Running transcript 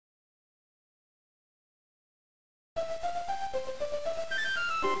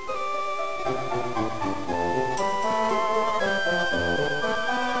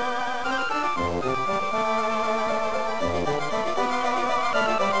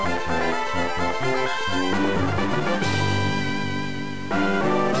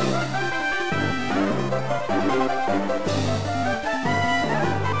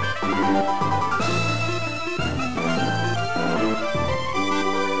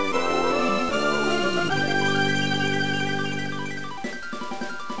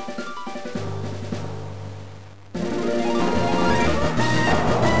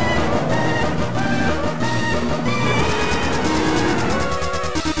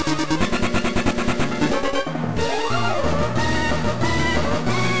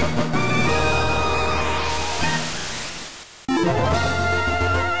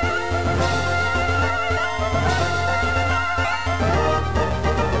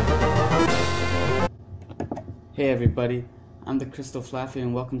Hey everybody, I'm TheCrystalFlaaffy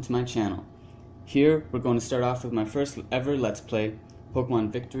and welcome to my channel. Here we're going to start off with my first ever Let's Play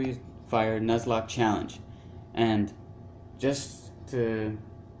Pokemon Victory Fire Nuzlocke Challenge. And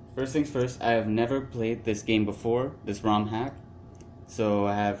first things first, I have never played this game before, this ROM hack, so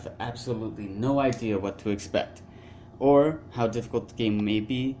I have absolutely no idea what to expect or how difficult the game may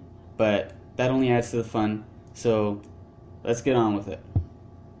be, but that only adds to the fun, so let's get on with it.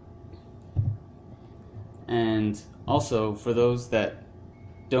 And also, for those that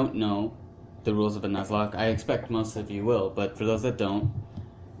don't know the rules of a Nuzlocke, I expect most of you will, but for those that don't,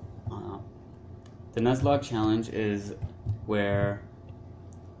 the Nuzlocke challenge is where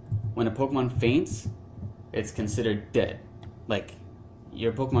when a Pokemon faints, it's considered dead. Like,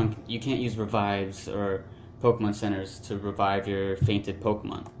 your Pokemon, you can't use revives or Pokemon centers to revive your fainted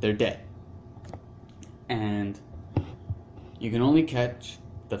Pokemon. They're dead. And you can only catch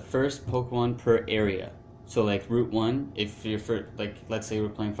the first Pokemon per area. So like Route 1, if you're let's say we're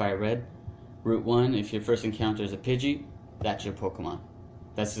playing Fire Red, Route 1, if your first encounter is a Pidgey, that's your Pokemon.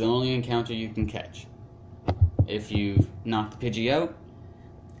 That's the only encounter you can catch. If you knock the Pidgey out,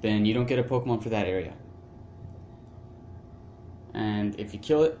 then you don't get a Pokemon for that area. And if you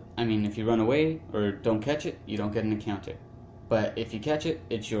kill it, if you run away or don't catch it, you don't get an encounter. But if you catch it,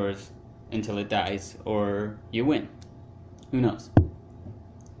 it's yours until it dies or you win. Who knows?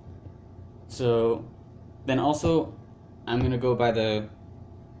 So then also, I'm going to go by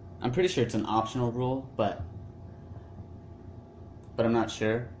I'm pretty sure it's an optional rule, but I'm not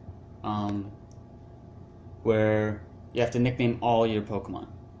sure, where you have to nickname all your Pokemon.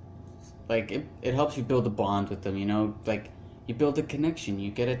 Like, it helps you build a bond with them, you know? Like, you build a connection, you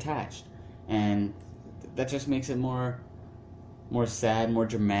get attached, and that just makes it more sad, more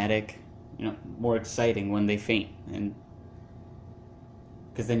dramatic, you know, more exciting when they faint, and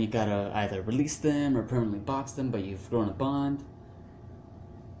because then you gotta either release them or permanently box them, but you've grown a bond.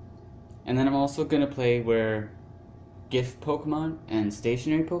 And then I'm also gonna play where gift Pokemon and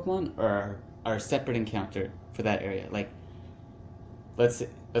stationary Pokemon are a separate encounter for that area. Like, let's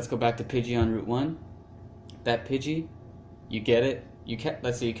go back to Pidgey on Route 1. That Pidgey, you get it.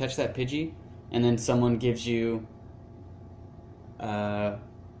 Let's say you catch that Pidgey, and then someone gives you, a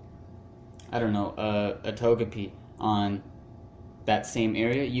Togepi on that same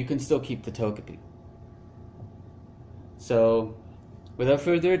area. You can still keep the Togepi. So, without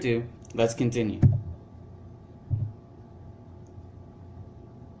further ado, let's continue.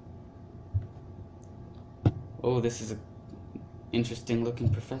 Oh, this is a interesting looking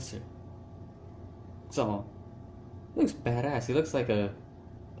professor. Looks badass. He looks like a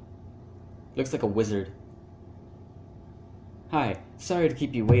wizard. Hi, sorry to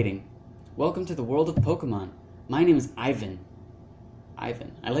keep you waiting. Welcome to the world of Pokemon. My name is Ivan.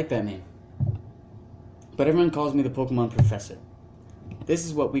 I like that name. But everyone calls me the Pokemon Professor. This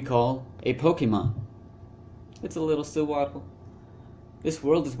is what we call a Pokemon. It's a little Stillwaddle. This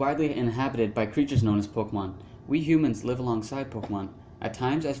world is widely inhabited by creatures known as Pokemon. We humans live alongside Pokemon, at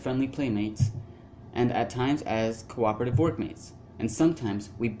times as friendly playmates, and at times as cooperative workmates. And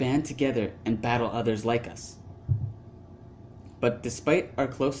sometimes we band together and battle others like us. But despite our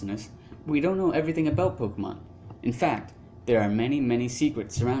closeness, we don't know everything about Pokemon. In fact, there are many, many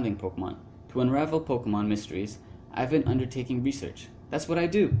secrets surrounding Pokemon. To unravel Pokemon mysteries, I've been undertaking research. That's what I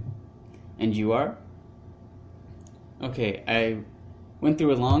do. And you are? Okay, I went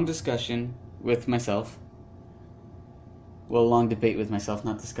through a long discussion with myself. Well, a long debate with myself,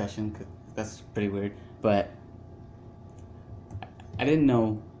 not discussion, because that's pretty weird. But I didn't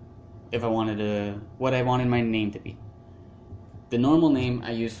know if what I wanted my name to be. The normal name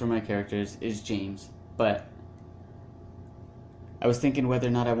I use for my characters is James, but I was thinking whether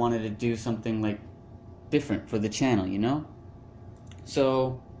or not I wanted to do something like different for the channel, you know?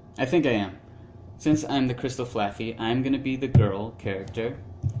 So I think I am. Since I'm the TheCrystalFlaaffy, I'm going to be the girl character,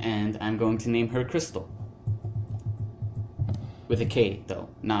 and I'm going to name her Crystal. With a K, though,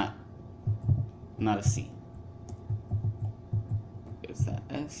 not a C. Is that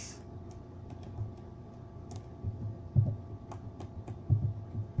S?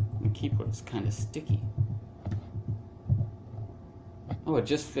 The keyboard is kind of sticky. Oh, it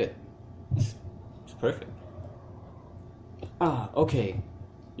just fit. It's perfect. Ah, okay.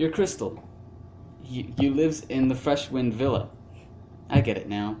 You're Crystal. You lives in the Freshwind Villa. I get it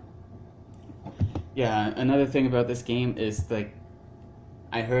now. Yeah, another thing about this game is, like,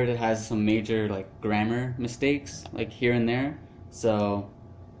 I heard it has some major, like, grammar mistakes, like, here and there. So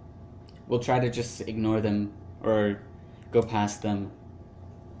we'll try to just ignore them or go past them.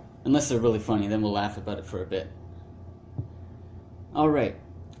 Unless they're really funny, then we'll laugh about it for a bit. Alright,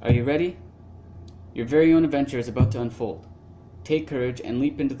 are you ready? Your very own adventure is about to unfold. Take courage and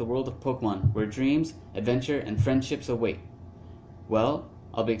leap into the world of Pokemon, where dreams, adventure, and friendships await. Well,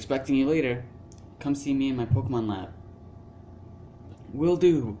 I'll be expecting you later. Come see me in my Pokemon lab. Will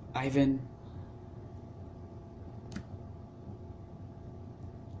do, Ivan.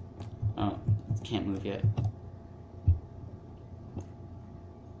 Oh, can't move yet.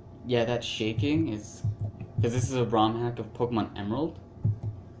 Yeah, that shaking is because this is a ROM hack of Pokemon Emerald,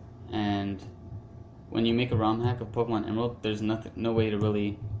 and when you make a ROM hack of Pokemon Emerald, there's no way to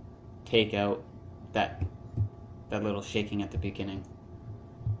really take out that little shaking at the beginning.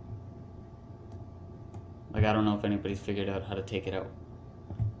 Like, I don't know if anybody's figured out how to take it out.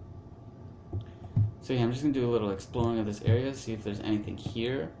 So yeah, I'm just gonna do a little exploring of this area, see if there's anything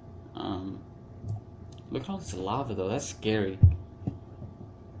here. Look at all this lava though, that's scary.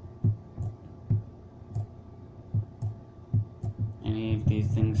 Any of these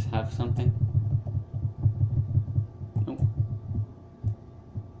things have something? Nope.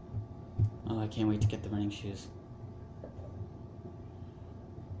 Oh, I can't wait to get the running shoes.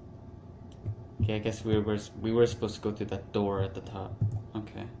 Okay, I guess we were supposed to go through that door at the top.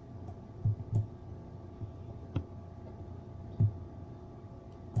 Okay.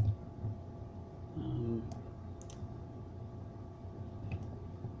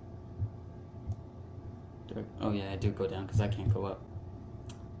 Oh yeah, I do go down because I can't go up.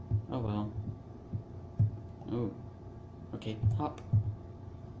 Oh well. Oh. Okay, hop.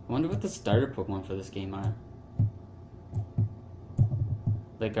 I wonder what the starter Pokemon for this game are.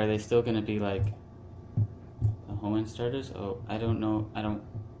 Like, are they still gonna be like the home-end starters? Oh, I don't know. I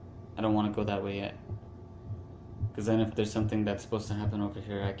don't want to go that way yet. Because then if there's something that's supposed to happen over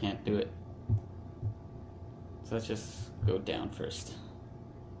here, I can't do it. So let's just go down first.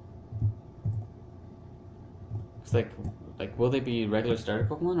 It's like, will they be regular starter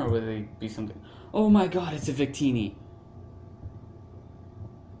Pokemon or will they be something? Oh my god, it's a Victini!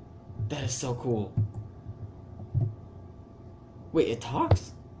 That is so cool. Wait, it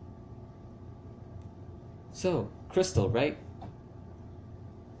talks? So, Crystal, right?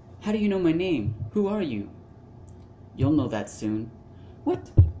 How do you know my name? Who are you? You'll know that soon.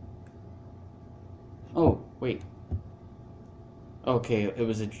 What? Oh, wait. Okay, it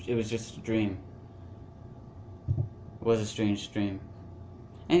was just a dream. It was a strange dream.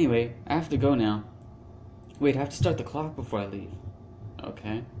 Anyway, I have to go now. Wait, I have to start the clock before I leave.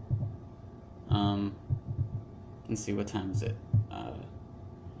 Okay. Let's see, what time is it?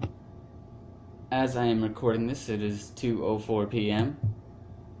 As I am recording this, it is 2:04 p.m.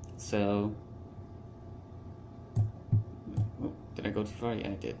 So, oh, did I go too far? Yeah,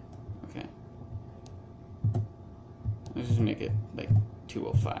 I did. Okay. Let's just make it like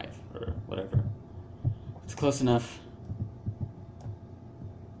 2:05 or whatever. It's close enough.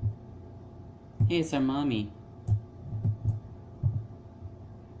 Hey, it's our mommy.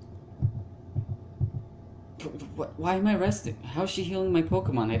 Why am I resting? How's she healing my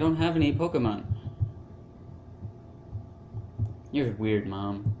Pokemon? I don't have any Pokemon. You're weird,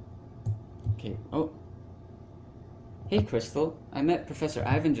 Mom. Okay, oh. Hey, Crystal. I met Professor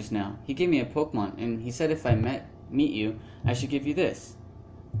Ivan just now. He gave me a Pokemon, and he said if I meet you, I should give you this.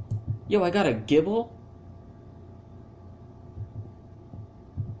 Yo, I got a Gibble?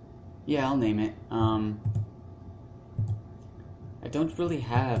 Yeah, I'll name it. I don't really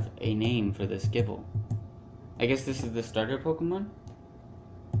have a name for this Gibble. I guess this is the starter Pokemon?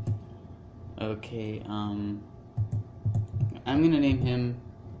 Okay, I'm gonna name him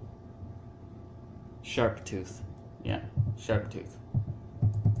Sharptooth. Yeah, Sharptooth.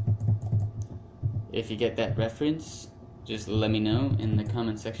 If you get that reference, just let me know in the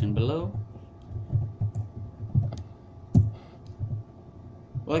comment section below.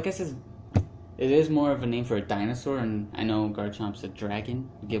 Well, I guess it is more of a name for a dinosaur, and I know Garchomp's a dragon,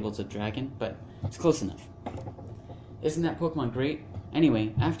 Gibble's a dragon, but it's close enough. Isn't that Pokemon great?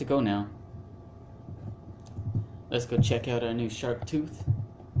 Anyway, I have to go now. Let's go check out our new Sharptooth.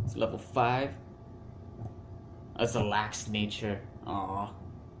 It's level 5. That's a lax nature. Aww.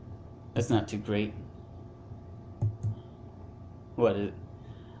 That's not too great. What is it?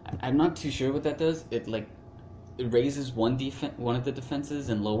 I'm not too sure what that does. It raises one of the defenses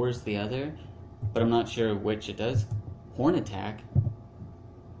and lowers the other, but I'm not sure which it does. Horn attack.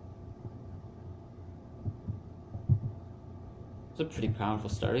 It's a pretty powerful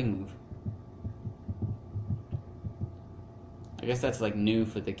starting move. I guess that's like new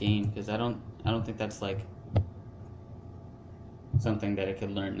for the game because I don't think that's like something that it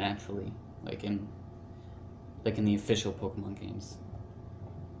could learn naturally, like in the official Pokemon games.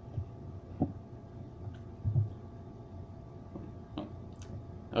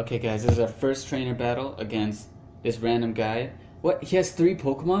 Okay, guys, this is our first trainer battle against this random guy. What? He has 3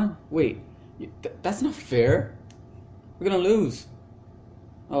 Pokemon? Wait, that's not fair. We're gonna lose.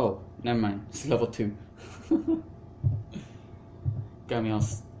 Oh, never mind. It's level 2. Got me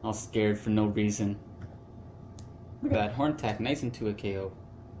all scared for no reason. Look at that horn attack, nice into a KO.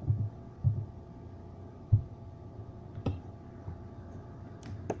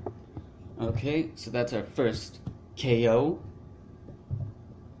 Okay, so that's our first KO.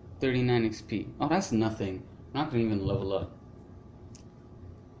 39 XP. Oh, that's nothing. I'm not gonna even level up.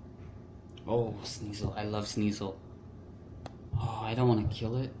 Oh, Sneasel. I love Sneasel. Oh, I don't want to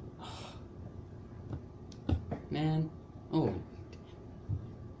kill it. Man. Oh.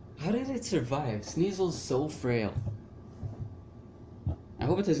 How did it survive? Sneasel's so frail. I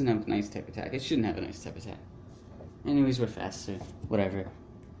hope it doesn't have a nice type attack. It shouldn't have a nice type attack. Anyways, we're faster. Whatever.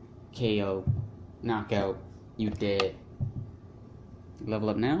 KO. Knockout. You dead. Level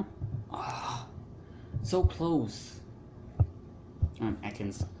up now? Oh, so close.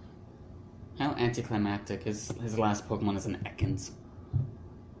 Ekans. How anticlimactic. His last Pokemon is an Ekans.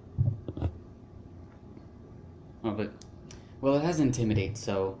 Oh, but... Well, it has Intimidate,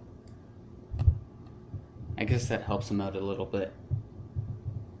 so... I guess that helps him out a little bit.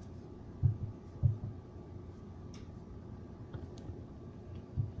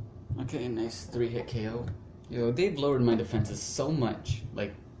 Okay, nice 3-hit KO. Yo, they've lowered my defenses so much.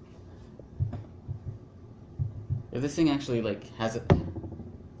 Like... If this thing actually, like, had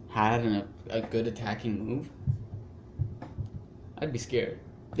a good attacking move, I'd be scared.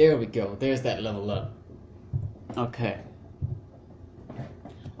 There we go. There's that level up. Okay.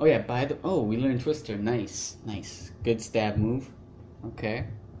 Oh yeah, we learned Twister. Nice. Nice. Good stab move. Okay.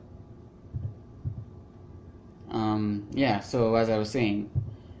 Yeah, so as I was saying,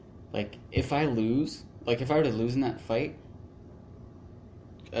 like, if I were to lose in that fight,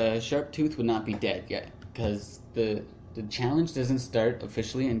 Sharptooth would not be dead yet, because the challenge doesn't start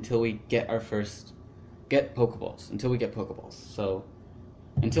officially until we get Pokeballs. Until we get Pokeballs. So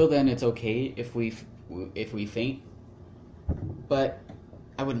until then, it's okay if we faint. But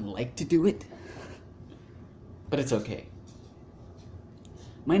I wouldn't like to do it. But it's okay.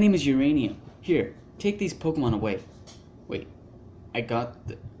 My name is Uranium. Here, take these Pokemon away. Wait,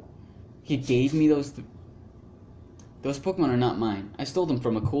 he gave me those. Those Pokemon are not mine. I stole them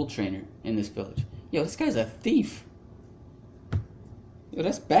from a cool trainer in this village. Yo, this guy's a thief. Yo,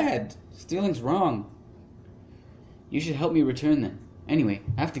 that's bad. Stealing's wrong. You should help me return them. Anyway,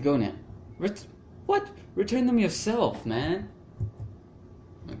 I have to go now. What? Return them yourself, man.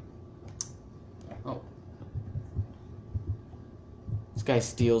 Oh. This guy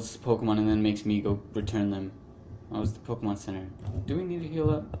steals Pokemon and then makes me go return them. Oh, it's the Pokemon Center. Do we need to heal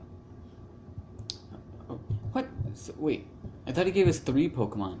up? Oh, what? Wait. I thought he gave us 3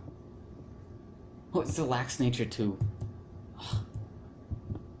 Pokemon. Oh, it's a lax nature too.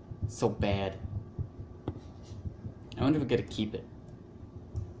 So bad. I wonder if we get to keep it.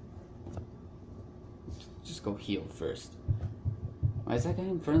 Just go heal first. Why is that guy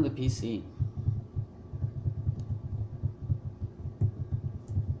in front of the PC?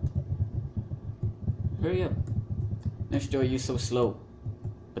 Hurry up. Nurse Joy, you're so slow.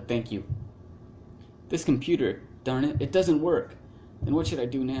 But thank you. This computer, darn it, it doesn't work. Then what should I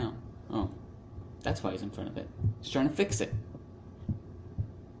do now? Oh, that's why he's in front of it. He's trying to fix it.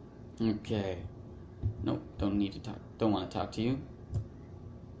 Okay. Nope, don't need to talk. Don't want to talk to you.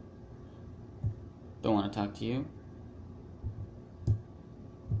 Don't want to talk to you.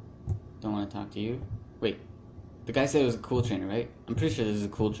 Don't want to talk to you. Wait, the guy said it was a cool trainer, right? I'm pretty sure this is a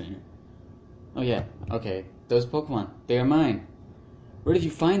cool trainer. Oh yeah, okay. Those Pokemon, they are mine. Where did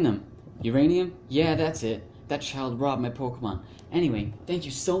you find them? Uranium? Yeah, that's it. That child robbed my Pokemon. Anyway, thank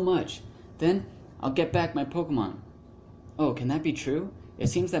you so much. Then, I'll get back my Pokemon. Oh, can that be true? It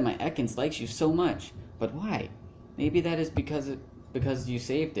seems that my Ekans likes you so much. But why? Maybe that is because you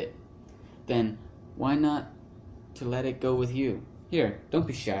saved it. Then, why not to let it go with you? Here, don't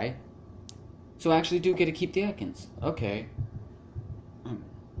be shy. So I actually do get to keep the Ekans. Okay.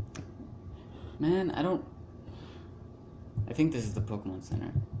 Man, I think this is the Pokemon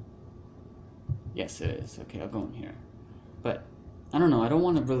Center. Yes, it is. Okay, I'll go in here. But, I don't know, I don't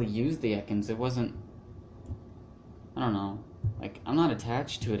want to really use the Ekans. It wasn't... I don't know. Like, I'm not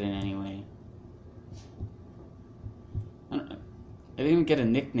attached to it in any way. I didn't even get a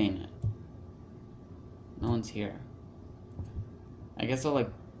nickname yet. No one's here. I guess I'll, like,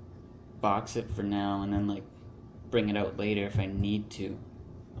 box it for now and then, like, bring it out later if I need to.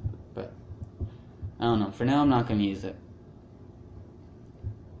 But, I don't know. For now, I'm not going to use it.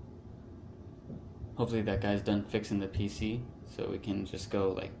 Hopefully that guy's done fixing the PC So we can just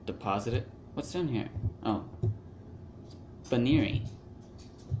go, like, deposit it. What's down here? Oh. Baneri.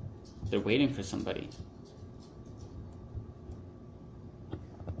 They're waiting for somebody.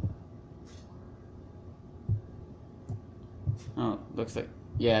 Oh, looks like...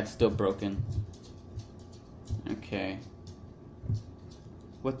 Yeah, it's still broken. Okay.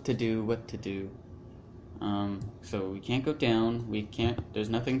 What to do, what to do. So we can't go down. We can't... There's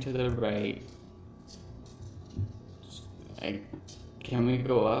nothing to the right. Can we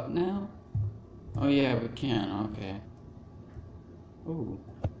go up now? Oh yeah, we can. Okay. Ooh.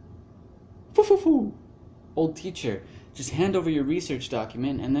 Foo-foo-foo! Old teacher, just hand over your research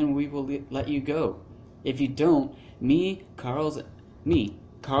document and then we will let you go. If you don't, Carls,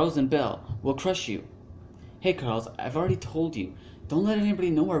 and Belle will crush you. Hey, Carls, I've already told you. Don't let anybody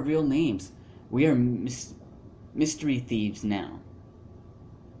know our real names. We are mystery thieves now.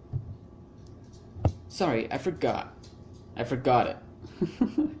 Sorry, I forgot. I forgot it.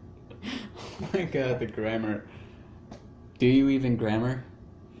 Oh my god, the grammar. Do you even grammar?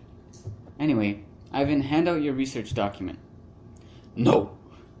 Anyway, Ivan, hand out your research document. No!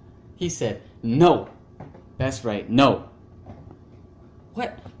 He said, no! That's right, no!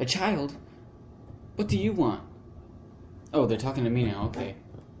 What? A child? What do you want? Oh, they're talking to me now, okay.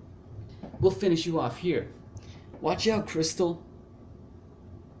 We'll finish you off here. Watch out, Crystal.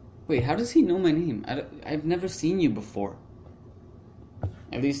 Wait, how does he know my name? I've never seen you before.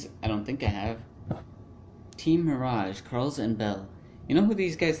 At least, I don't think I have. Team Mirage, Carls and Belle. You know who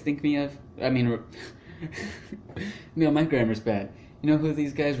these guys think me of? I mean, my grammar's bad. You know who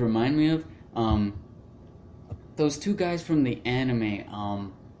these guys remind me of? Those two guys from the anime,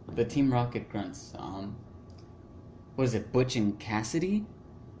 the Team Rocket Grunts. What is it, Butch and Cassidy?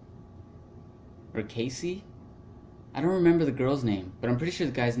 Or Casey? I don't remember the girl's name, but I'm pretty sure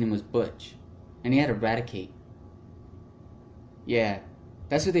the guy's name was Butch. And he had Eradicate. Yeah,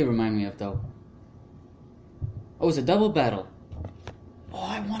 that's what they remind me of, though. Oh, it's a double battle. Oh,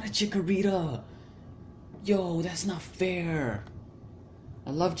 I want a Chikorita. Yo, that's not fair.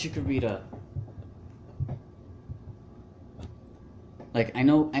 I love Chikorita. Like, I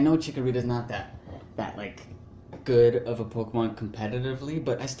know Chikorita's not that like good of a Pokemon competitively,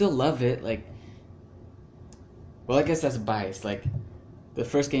 but I still love it. Like, well, I guess that's biased. Like, the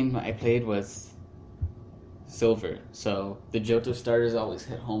first game I played was Silver, so the Johto starters always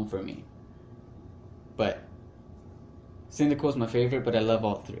hit home for me. But Cyndaquil's my favorite, but I love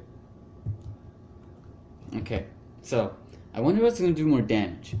all three. Okay, so I wonder what's gonna do more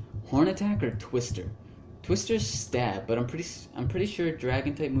damage, Horn Attack or Twister? Twister's stab, but I'm pretty sure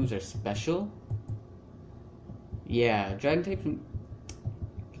Dragon type moves are special. Yeah, Dragon type.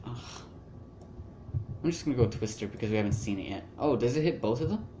 I'm just gonna go Twister because we haven't seen it yet. Oh, does it hit both of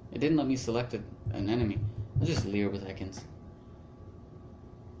them? It didn't let me select an enemy. I'll just Leer with Ekans.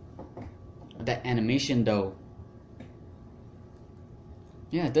 That animation though.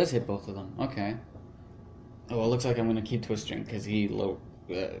 Yeah, it does hit both of them. Okay. Oh, well, it looks like I'm gonna keep Twistering because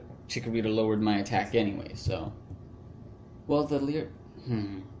Chikorita lowered my attack anyway. So, well, the Leer.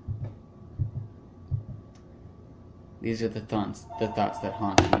 These are the thoughts that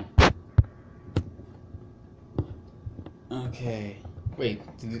haunt me. Okay. Wait,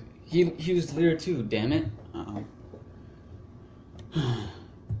 he used Leer too, damn it. Uh-oh.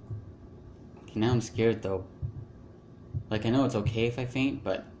 Okay, now I'm scared though. Like, I know it's okay if I faint,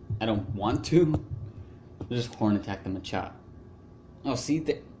 but I don't want to. I'll just Horn Attack the Machop. Oh, see,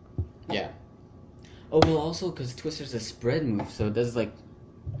 yeah. Oh, well, also, because Twister's a spread move, so it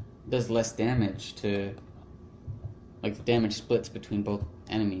does less damage to... Like, the damage splits between both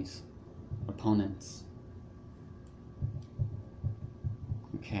opponents.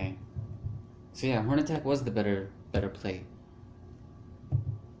 Okay. So yeah, Horn Attack was the better play.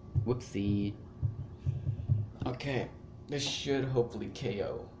 Whoopsie. Okay. This should hopefully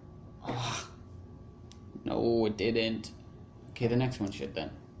KO. Oh, no, it didn't. Okay, the next one should then.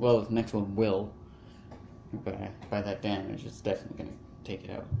 Well, the next one will. By that damage, it's definitely gonna take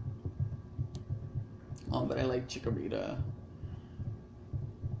it out. Oh, but I like Chikorita.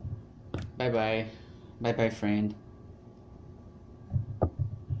 Bye-bye. Bye-bye, friend.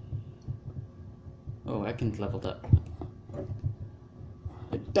 Oh, Ekans leveled up.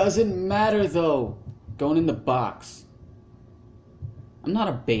 It doesn't matter, though. Going in the box. I'm not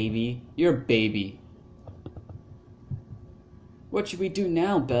a baby. You're a baby. What should we do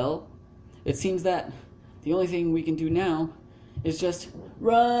now, Belle? It seems that the only thing we can do now is just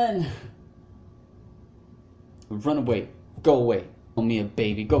run. Run away. Go away. Call me a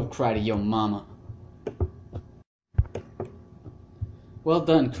baby. Go cry to your mama. Well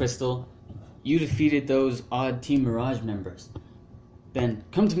done, Crystal. You defeated those odd Team Mirage members. Then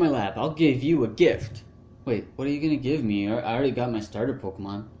come to my lab. I'll give you a gift. Wait, what are you gonna give me? I already got my starter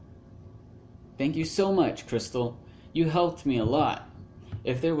Pokemon. Thank you so much, Crystal. You helped me a lot.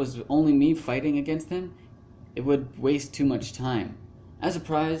 If there was only me fighting against him, it would waste too much time. As a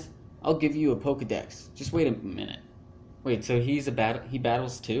prize, I'll give you a Pokedex. Just wait a minute. Wait, so he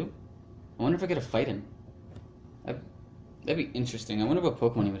battles too? I wonder if I gotta fight him. That'd be interesting. I wonder what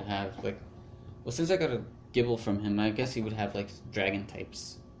Pokemon he would have. Like, well, since I got a Gibble from him, I guess he would have like dragon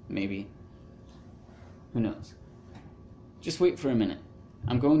types, maybe. Who knows? Just wait for a minute.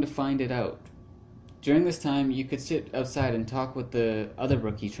 I'm going to find it out. During this time, you could sit outside and talk with the other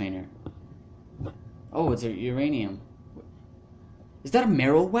rookie trainer. Oh, it's a uranium. Is that a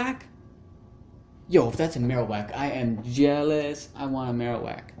Marowak? Yo, if that's a Marowak, I am jealous. I want a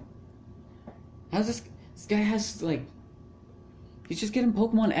Marowak. How's this guy has, like... He's just getting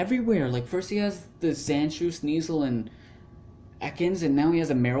Pokemon everywhere. Like, first he has the Sandshrew, Sneasel, and Ekans, and now he has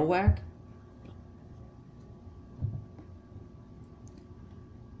a Marowak?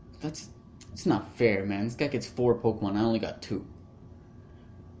 It's not fair, man. This guy gets 4 Pokemon. I only got 2.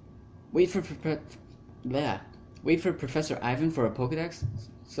 Wait for Professor Ivan for a Pokedex?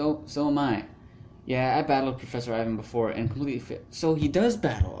 So am I. Yeah, I battled Professor Ivan before and completely fit. So he does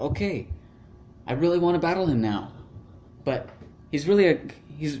battle. Okay. I really want to battle him now. But he's really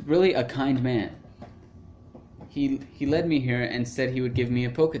a kind man. He led me here and said he would give me a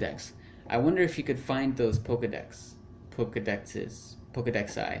Pokedex. I wonder if he could find those Pokedexi.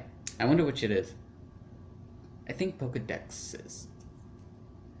 I wonder which it is. I think Pokedexes.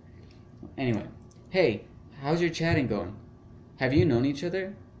 Anyway, hey, how's your chatting going? Have you known each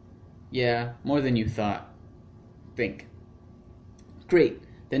other? Yeah, more than you thought. Think. Great,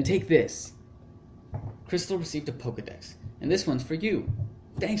 then take this. Crystal received a Pokedex, and this one's for you.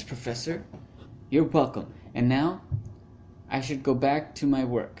 Thanks, Professor. You're welcome. And now, I should go back to my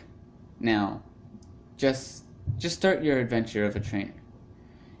work. Now, just start your adventure of a trainer.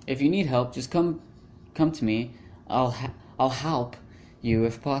 If you need help, just come to me. I'll help you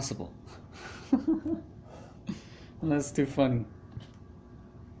if possible. That's too funny.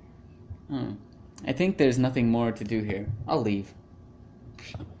 I think there's nothing more to do here. I'll leave.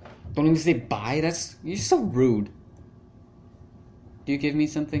 Don't even say bye. You're so rude. Do you give me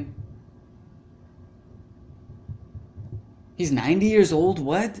something? He's 90 years old?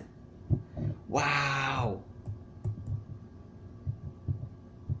 What? Wow.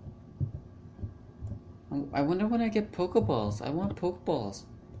 I wonder when I get Pokeballs. I want Pokeballs.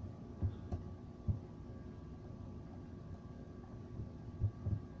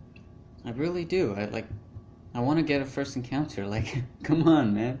 I really do. I want to get a first encounter. Like, come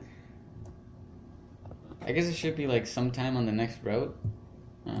on, man. I guess it should be like sometime on the next route.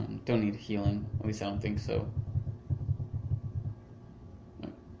 Don't need healing. At least I don't think so.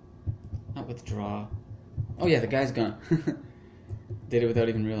 Not withdraw. Oh yeah, the guy's gone. Did it without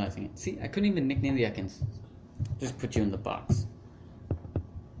even realizing it. See, I couldn't even nickname the Ekans. Just put you in the box.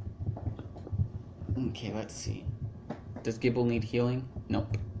 Okay, let's see. Does Gibble need healing?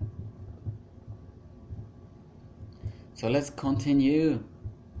 Nope. So let's continue.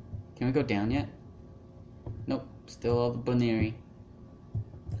 Can we go down yet? Nope. Still all the Baneri.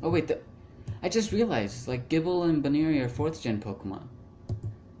 Oh wait, I just realized, like, Gibble and Baneri are 4th gen Pokemon.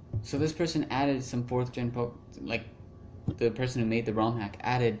 So this person added some 4th gen like, the person who made the ROM hack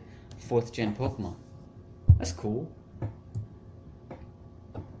added 4th gen Pokemon. That's cool.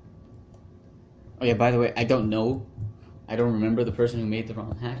 Oh yeah, by the way, I don't remember the person who made the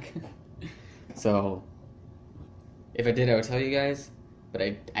ROM hack. So, if I did, I would tell you guys, but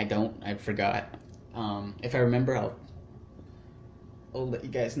I don't, I forgot. If I remember, I'll let you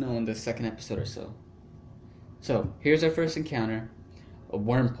guys know in the 2nd episode or so. So, here's our first encounter, a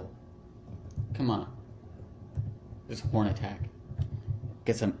Wurmple. Come on. Just Horn Attack.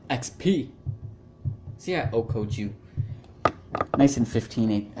 Get some XP. See, I O-code you. Nice and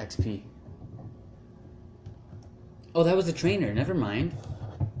 15 XP. Oh, that was a trainer. Never mind.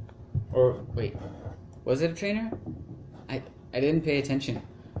 Or, wait. Was it a trainer? I didn't pay attention.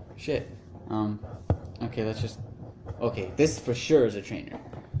 Shit. Okay, let's just... Okay, this for sure is a trainer.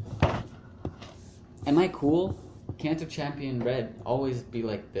 Am I cool? Can't a Champion Red always be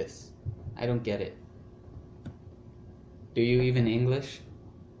like this? I don't get it. Do you even English?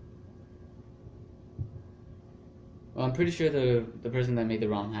 Well, I'm pretty sure the person that made the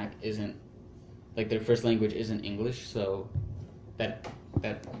ROM hack isn't... Like, their first language isn't English, so... That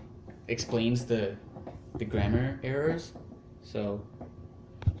explains the grammar errors. So...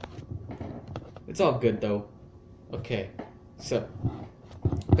 It's all good, though. Okay, so...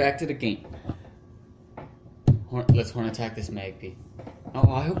 Back to the game. Let's Horn Attack this Magpie.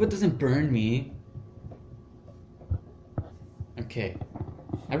 Oh, I hope it doesn't burn me. Okay.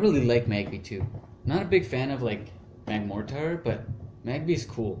 I really like Magby too. Not a big fan of like Magmortar, but Magby's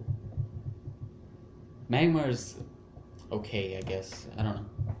cool. Magmar's okay, I guess. I don't know.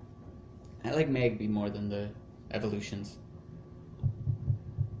 I like Magby more than the evolutions.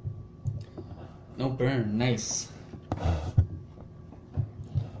 No burn, nice.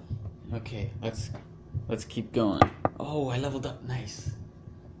 Okay, let's keep going. Oh, I leveled up, nice.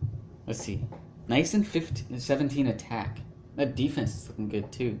 Let's see. Nice and 17 attack. That defense is looking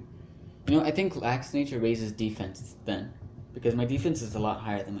good too. You know, I think Lax Nature raises defense then, because my defense is a lot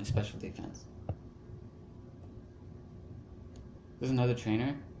higher than my special defense. There's another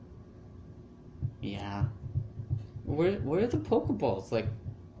trainer? Yeah. Where are the Pokeballs? Like,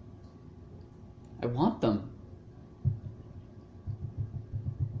 I want them.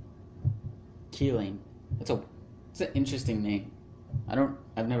 Keeling. It's an interesting name.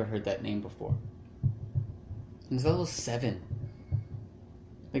 I've never heard that name before. He's level 7.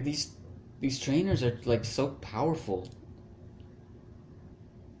 Like these trainers are like so powerful.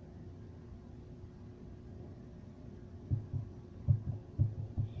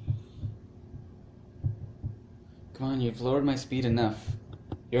 Come on, you've lowered my speed enough.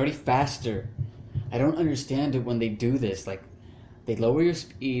 You're already faster. I don't understand it when they do this. Like, they lower your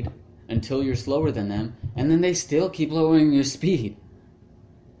speed until you're slower than them, and then they still keep lowering your speed.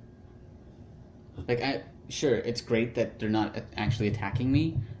 Like, sure, it's great that they're not actually attacking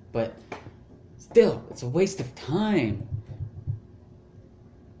me, but still, it's a waste of time.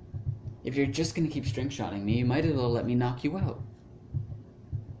 If you're just gonna keep string shotting me, you might as well let me knock you out.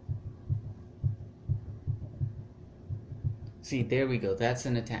 See, there we go. That's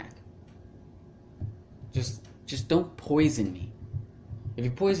an attack. Just don't poison me. If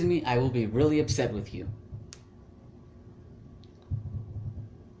you poison me, I will be really upset with you.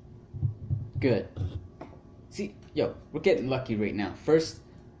 Good. See, yo, we're getting lucky right now. First,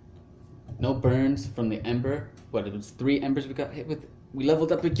 no burns from the Ember. What, it was 3 Embers we got hit with? We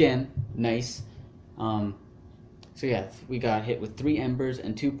leveled up again. Nice. So yeah, we got hit with 3 Embers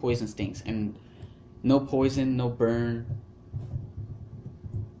and 2 Poison Stings. And no poison, no burn.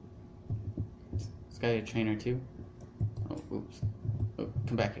 This guy a trainer too? Oh, oops. Oh,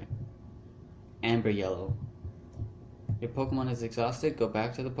 come back here. Amber Yellow. Your Pokemon is exhausted? Go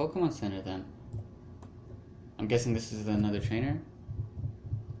back to the Pokemon Center then. I'm guessing this is another trainer?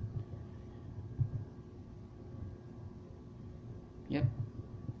 Yep.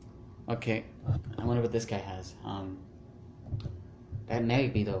 Okay. I wonder what this guy has. That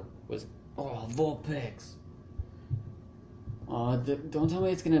Magby though was... Oh, Vulpix! Oh, don't tell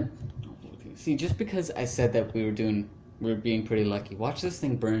me it's gonna... See, just because I said that we were being pretty lucky, watch this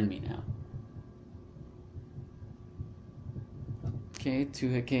thing burn me now. Okay,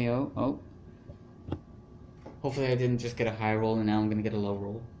 2-hit KO. Oh. Hopefully I didn't just get a high roll and now I'm gonna get a low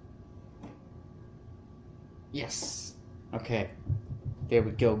roll. Yes! Okay. There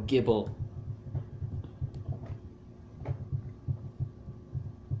we go, Gibble.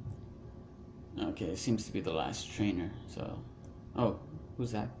 Okay, it seems to be the last trainer, so... Oh,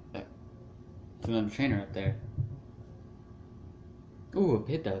 who's that? There's another trainer up there. Ooh, a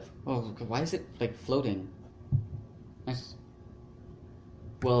Pidove. Oh, why is it, like, floating? Nice.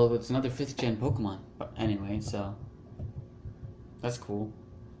 Well, it's another 5th gen Pokemon. But anyway, so... That's cool.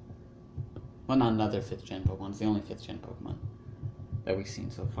 Well, not another 5th gen Pokemon. It's the only 5th gen Pokemon that we've seen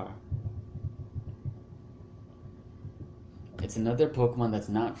so far. It's another Pokemon that's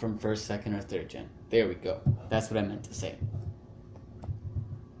not from 1st, 2nd, or 3rd gen. There we go. That's what I meant to say.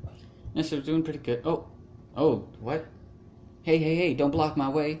 Yes, they're doing pretty good. Oh, what? Hey, don't block my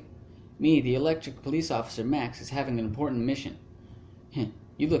way. Me, the electric police officer Max, is having an important mission.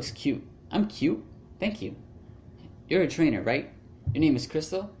 You looks cute. I'm cute? Thank you. You're a trainer, right? Your name is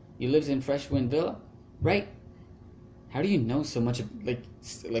Crystal? You lives in Freshwind Villa? Right? How do you know so much, like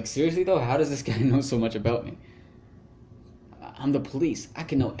seriously though, how does this guy know so much about me? I'm the police. I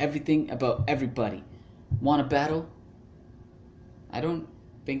can know everything about everybody. Want a battle? I don't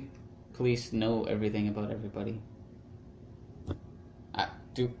think police know everything about everybody. I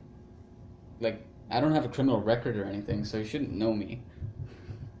don't have a criminal record or anything, so you shouldn't know me.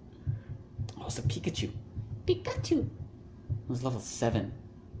 Oh, it's a Pikachu. Pikachu! It was level 7.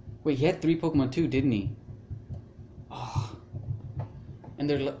 Wait, he had 3 Pokemon too, didn't he? Oh. And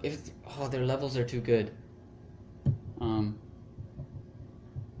their levels are too good.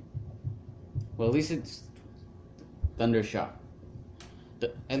 Well, at least it's Thunder Shock.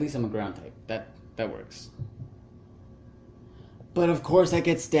 At least I'm a ground type. That works. But of course I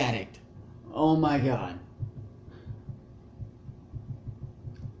get staticked. Oh my god.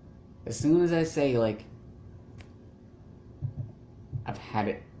 As soon as I say, like, I've had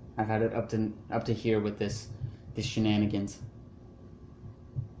it up to here with this shenanigans.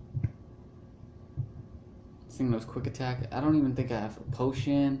 This thing knows quick attack. I don't even think I have a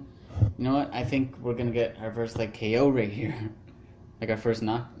potion. You know what? I think we're gonna get our first, like, KO right here. Like, our first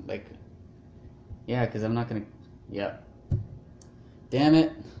knock, like... Yeah, because I'm not gonna... Yeah. Damn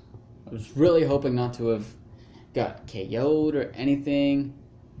it. I was really hoping not to have got KO'd or anything.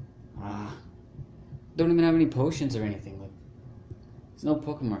 Don't even have any potions or anything. Like, there's no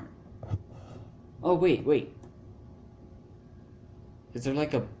Pokemon. Oh, wait. Is there,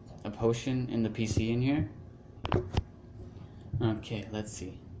 like, a potion in the PC in here? Okay, let's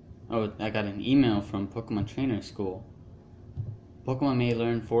see. Oh, I got an email from Pokemon Trainer School. Pokemon may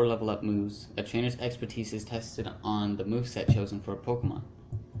learn 4 level up moves. A trainer's expertise is tested on the moveset chosen for a Pokemon.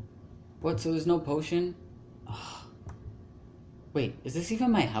 What, so there's no potion? Oh. Wait, is this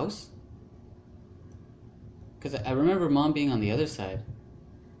even my house? Because I remember Mom being on the other side.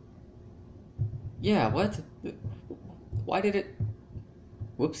 Yeah, what? Why did it...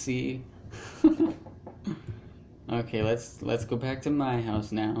 Whoopsie. Okay, let's go back to my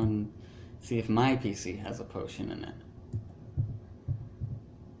house now and see if my PC has a potion in it.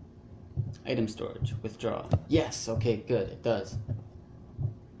 Item storage. Withdraw. Yes, okay, good, it does.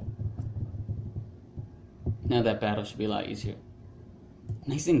 Now that battle should be a lot easier.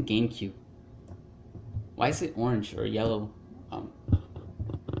 Nice in GameCube. Why is it orange or yellow?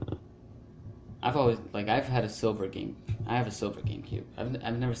 I've had a silver game. I have a silver GameCube.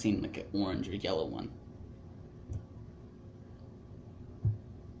 I've never seen like an orange or yellow one.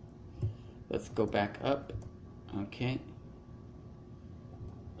 Let's go back up. Okay.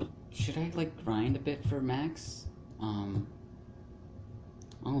 Should I like grind a bit for max? Oh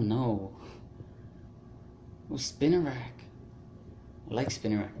no. Oh, Spinnerack. I like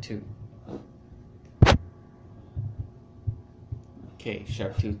Spinnerack too. Okay,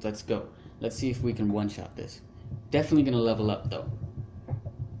 Sharptooth, let's go. Let's see if we can one-shot this. Definitely gonna level up though.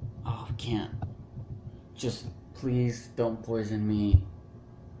 Oh, we can't. Just please don't poison me.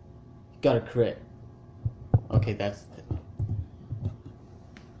 Got a crit. Okay, that's...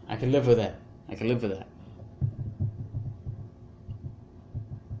 I can live with that. I can live with that.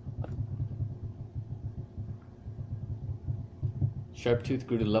 Sharptooth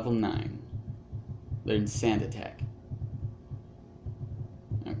grew to level 9. Learned Sand Attack.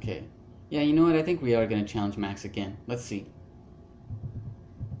 Okay. Yeah, you know what? I think we are going to challenge Max again. Let's see.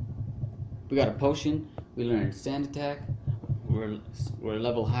 We got a potion. We learned Sand Attack. We're a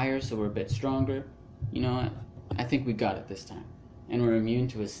level higher, so we're a bit stronger. You know what? I think we got it this time. And we're immune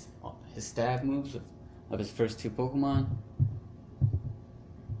to his stab moves of his first 2 Pokemon.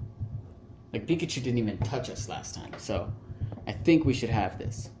 Like, Pikachu didn't even touch us last time, so I think we should have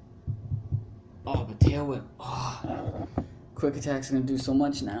this. Oh, but Tail Whip. Oh, Quick Attack's gonna do so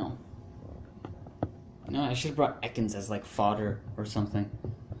much now. No, I should have brought Ekans as like fodder or something.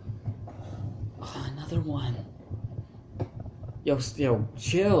 Oh, another one. Yo,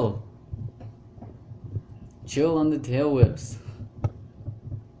 chill. Chill on the Tail Whips.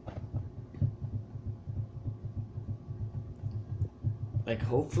 Like,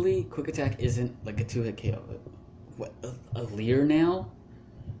 hopefully, Quick Attack isn't like a 2-hit KO. What, a Leer now?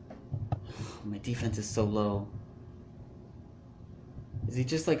 My defense is so low. Is he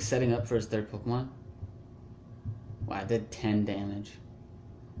just like setting up for his 3rd Pokemon? Wow, I did 10 damage.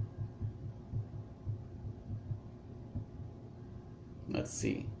 Let's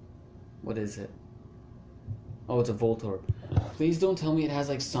see. What is it? Oh, it's a Voltorb. Please don't tell me it has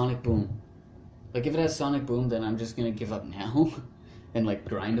like Sonic Boom. Like, if it has Sonic Boom, then I'm just gonna give up now. And like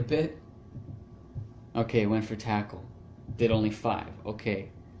grind a bit. Okay, went for Tackle. Did only 5. Okay.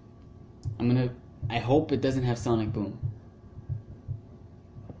 I hope it doesn't have Sonic Boom.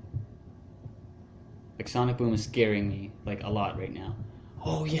 Like, Sonic Boom is scaring me like a lot right now.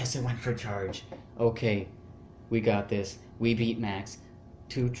 Oh yes, it went for Charge. Okay. We got this. We beat Max.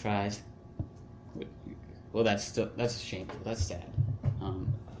 2 tries. Well, that's shameful. That's sad.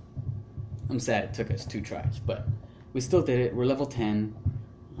 I'm sad it took us 2 tries, but we still did it. We're level 10.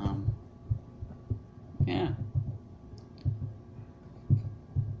 Yeah.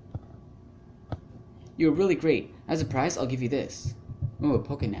 You were really great. As a prize, I'll give you this. Oh, a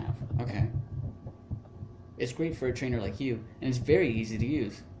Pokenav. Okay. It's great for a trainer like you, and it's very easy to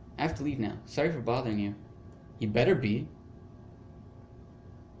use. I have to leave now. Sorry for bothering you. You better be.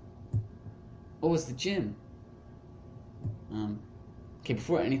 Oh, it's the gym. Okay,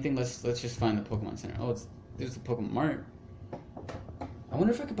 before anything, let's just find the Pokemon Center. Oh, there's the Pokemon Mart. I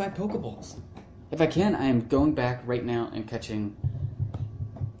wonder if I could buy Pokeballs. If I can, I am going back right now and catching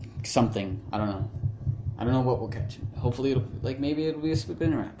something. I don't know. I don't know what we'll catch. Hopefully it'll, like, maybe it'll be a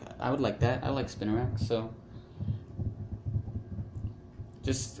Spinnerack. I would like that. I like Spinneracks, so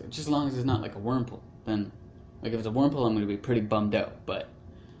just as long as it's not like a Wurmple, then, like, if it's a Wurmple, I'm gonna be pretty bummed out, but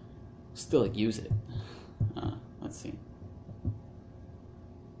still, like, use it. Let's see.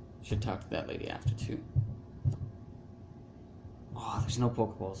 Should talk to that lady after too. Oh, there's no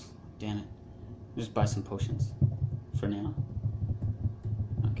Pokeballs. Damn it. Just buy some potions for now.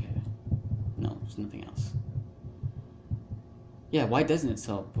 Okay. No, there's nothing else. Yeah, why doesn't it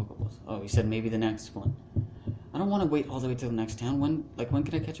sell Pokeballs? Oh, you said maybe the next one. I don't want to wait all the way to the next town. When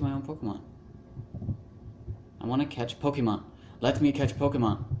can I catch my own Pokemon? I want to catch Pokemon. Let me catch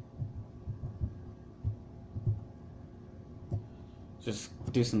Pokemon. Just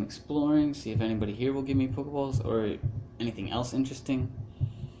do some exploring, see if anybody here will give me Pokeballs or anything else interesting.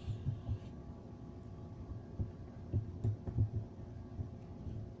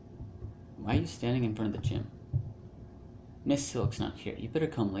 Why are you standing in front of the gym? Miss Silk's not here. You better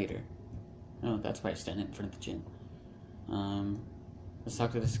come later. Oh, that's why you're standing in front of the gym. Let's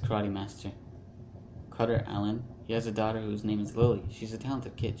talk to this karate master. Cutter Allen. He has a daughter whose name is Lily. She's a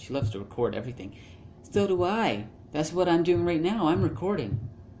talented kid. She loves to record everything. So do I. That's what I'm doing right now. I'm recording.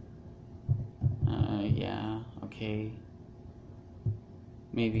 Yeah, okay.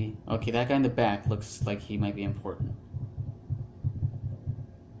 Maybe. Okay, that guy in the back looks like he might be important.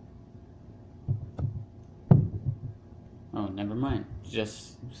 Oh, never mind.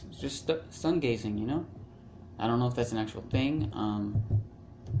 Just sun gazing, you know? I don't know if that's an actual thing.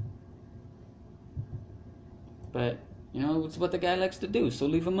 But, you know, it's what the guy likes to do, so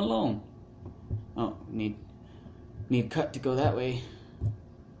leave him alone. Oh, need cut to go that way.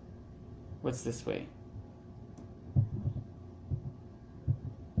 What's this way?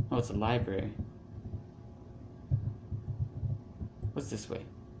 Oh, it's a library. What's this way?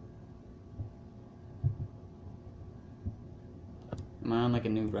 Am I on like a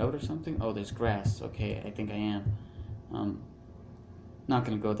new route or something? Oh, there's grass. Okay, I think I am. Not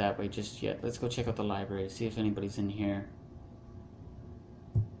gonna go that way just yet. Let's go check out the library, see if anybody's in here.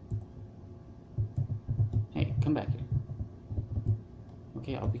 Hey, come back here.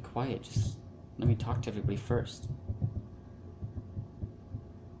 Okay, I'll be quiet. Just let me talk to everybody first.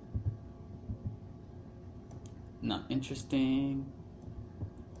 Not interesting.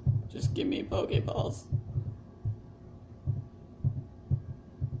 Just give me Pokeballs.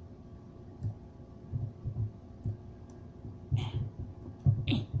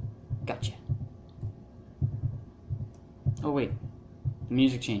 Gotcha. Oh wait, the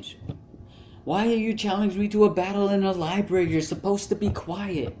music changed. Why are you challenging me to a battle in a library? You're supposed to be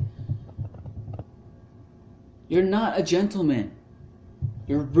quiet. You're not a gentleman.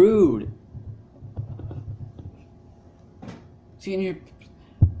 You're rude. See, in your...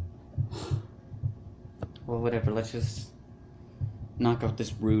 Well, whatever, let's just knock out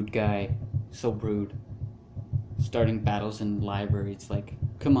this rude guy. So rude. Starting battles in libraries, like,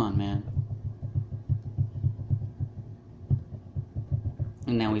 come on, man.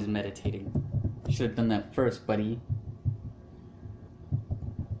 And now he's meditating. You should have done that first, buddy.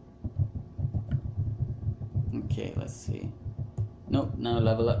 Okay, let's see. Nope, not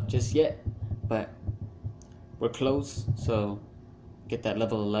level up just yet, but we're close, so get that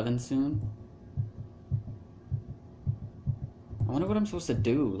level 11 soon. I wonder what I'm supposed to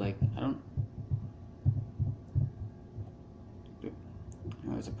do. Like, I don't...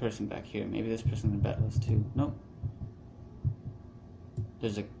 Oh, there's a person back here. Maybe this person can battle us too. Nope.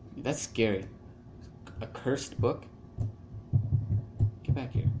 There's a... That's scary. A cursed book? Get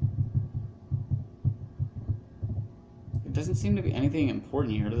back here. It doesn't seem to be anything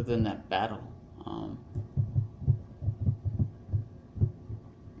important here other than that battle.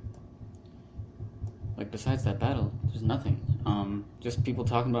 Like, besides that battle, there's nothing. Just people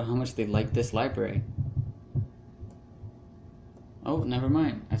talking about how much they like this library. Oh, never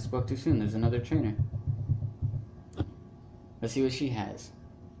mind. I spoke too soon. There's another trainer. Let's see what she has.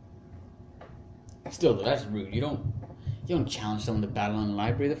 Still, though, that's rude. You don't challenge someone to battle in a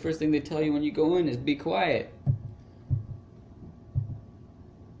library. The first thing they tell you when you go in is be quiet.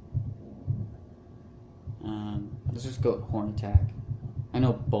 Let's just go horn attack. I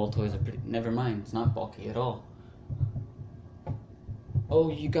know ball toys are pretty... Never mind. It's not bulky at all. Oh,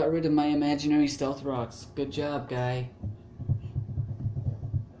 you got rid of my imaginary stealth rocks. Good job, guy.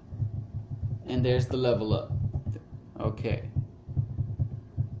 And there's the level up. Okay.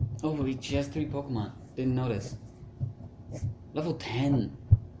 Oh, she has 3 Pokemon. Didn't notice. Level 10.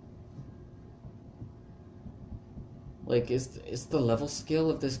 Like, is the level skill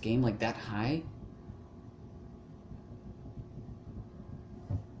of this game like that high?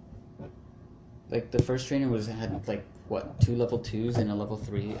 Like, the first trainer had like, what, 2 level 2s and a level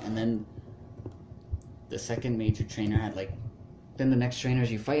 3, and then the second major trainer had like, then the next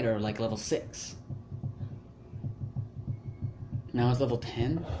trainers you fight are like level 6. Now it's level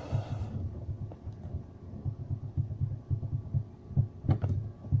 10?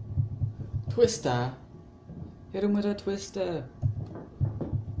 Twister! Hit him with a twister!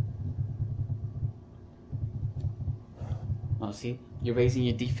 Well, see, you're raising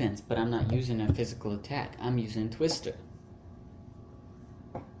your defense, but I'm not using a physical attack. I'm using twister.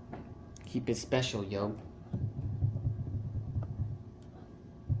 Keep it special, yo.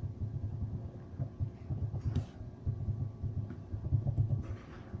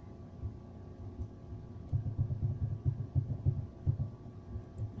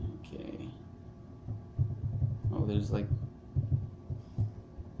 Okay. Oh, there's like...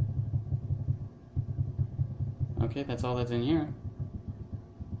 Okay, that's all that's in here.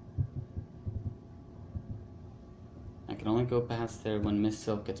 I can only go past there when Miss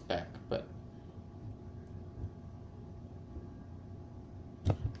Silk gets back, but...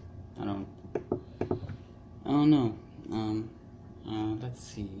 I don't know. Let's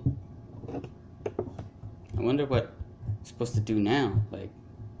see. I wonder what it's supposed to do now. Like,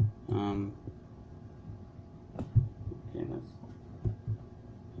 okay, let's...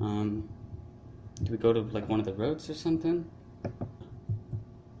 do we go to like one of the roads or something?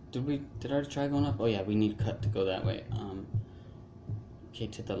 Did I already try going up? Oh yeah, we need cut to go that way. Okay,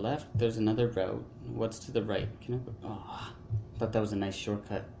 to the left, there's another route. What's to the right? Can I go? Oh, I thought that was a nice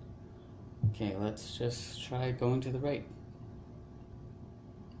shortcut. Okay, let's just try going to the right.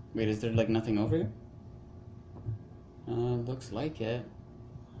 Wait, is there like nothing over here? Looks like it.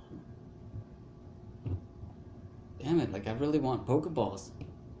 Damn it, like I really want Pokeballs.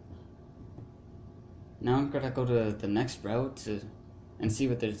 Now I'm gonna go to the next route and see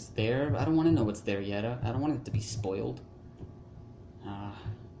what there's there. I don't want to know what's there yet. I don't want it to be spoiled.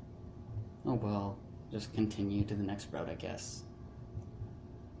 Oh well, just continue to the next route, I guess.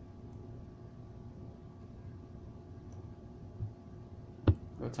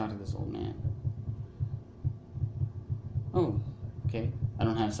 Go talk to this old man. Oh, okay. I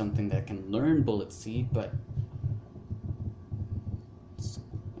don't have something that can learn Bullet Seed, but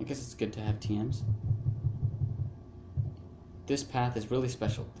I guess it's good to have TMs. This path is really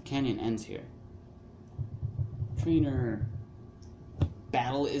special. The canyon ends here. Trainer.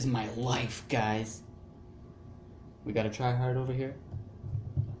 Battle is my life, guys. We gotta try hard over here.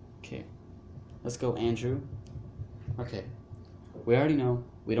 Okay. Let's go, Andrew. Okay. We already know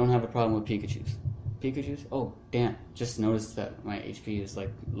we don't have a problem with Pikachus. Pikachus? Oh, damn. Just noticed that my HP is,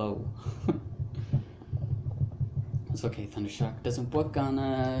 like, low. It's okay. Thundershock doesn't work on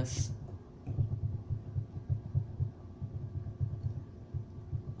us.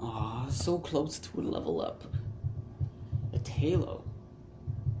 Aw, so close to a level up. A Tailo.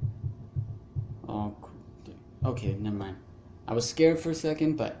 Oh, okay, never mind. I was scared for a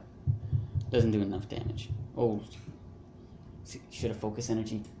second, but doesn't do enough damage. Oh, should have focused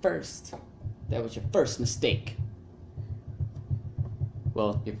energy first. That was your first mistake.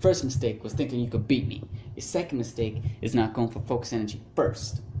 Well, your first mistake was thinking you could beat me. Your second mistake is not going for focus energy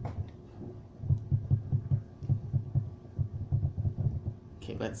first.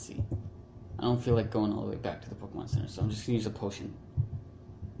 Okay, let's see. I don't feel like going all the way back to the Pokemon Center, so I'm just gonna use a potion.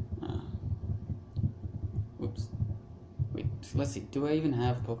 Oops. Wait, let's see. Do I even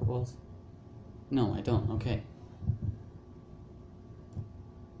have Pokeballs? No, I don't. Okay.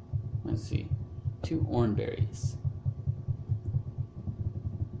 Let's see. 2 orange berries.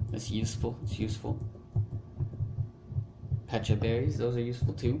 That's useful. It's useful. Pecha berries. Those are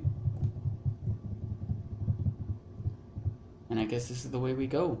useful too. And I guess this is the way we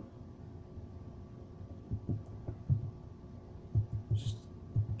go. Just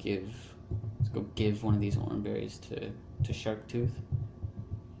let's go give one of these orange berries to Sharktooth.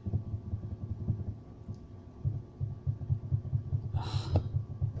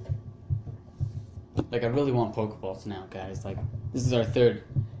 Like, I really want Pokeballs now, guys. Like, this is our 3rd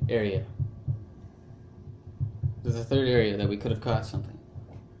area. This is the 3rd area that we could have caught something.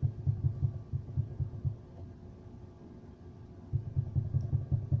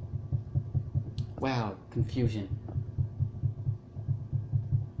 Wow, confusion.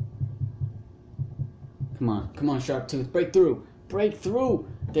 Come on, Sharktooth, break through! Break through!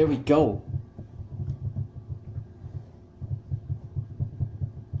 There we go!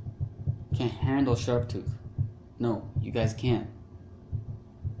 Can't handle Sharktooth. No, you guys can't.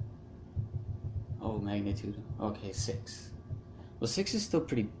 Oh, magnitude. Okay, 6. Well, 6 is still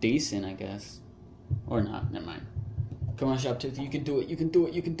pretty decent, I guess. Or not, never mind. Come on, Sharktooth, you can do it, you can do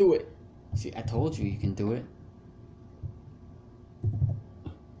it, you can do it! See, I told you can do it.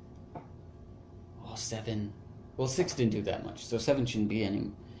 Oh, 7. Well, 6 didn't do that much, so 7 shouldn't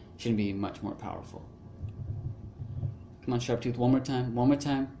be much more powerful. Come on, Sharptooth, one more time, one more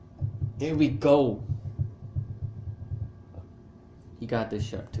time. There we go. You got this,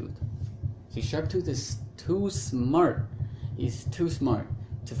 Sharptooth. See, Sharptooth is too smart. He's too smart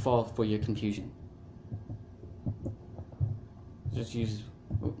to fall for your confusion. Just use,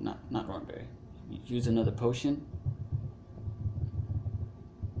 oh, not Ronberry. Use another potion.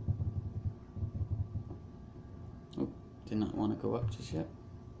 Oh, did not want to go up just yet.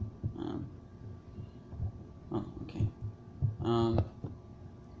 Oh, okay.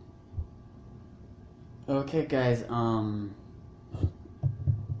 Okay, guys.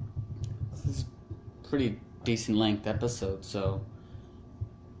 This is a pretty decent length episode, so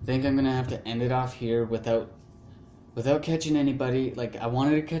I think I'm gonna have to end it off here without catching anybody. Like, I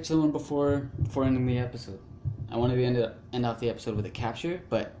wanted to catch someone before ending the episode. I wanted to end off the episode with a capture,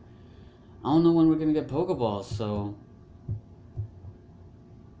 but I don't know when we're gonna get Pokeballs, so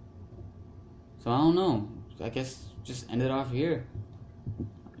I don't know. I guess just end it off here.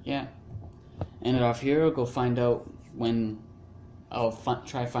 Yeah, end it off here. I'll go find out when. I'll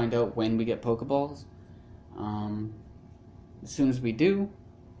try to find out when we get Pokeballs. As soon as we do,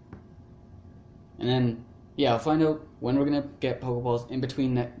 and then yeah, I'll find out when we're gonna get Pokeballs in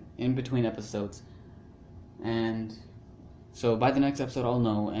between episodes, and so by the next episode I'll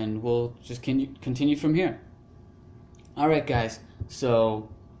know, and we'll just continue from here. All right, guys. So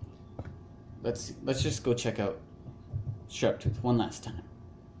let's just go check out Sharptooth one last time.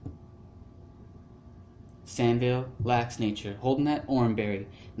 Sandvale, Lax Nature, holding that Oranberry,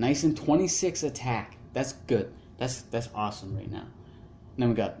 nice and 26 attack. That's good. That's awesome right now. And then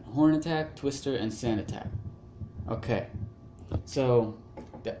we got Horn Attack, Twister, and Sand Attack. Okay, so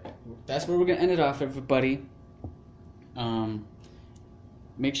that's where we're gonna end it off, everybody.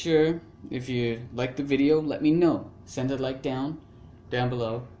 Make sure if you like the video, let me know. Send a like down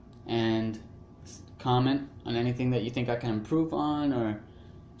below, and comment on anything that you think I can improve on, or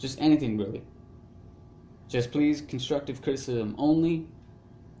just anything really. Just please, constructive criticism only.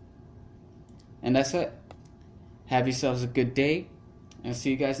 And that's it. Have yourselves a good day, and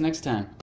see you guys next time.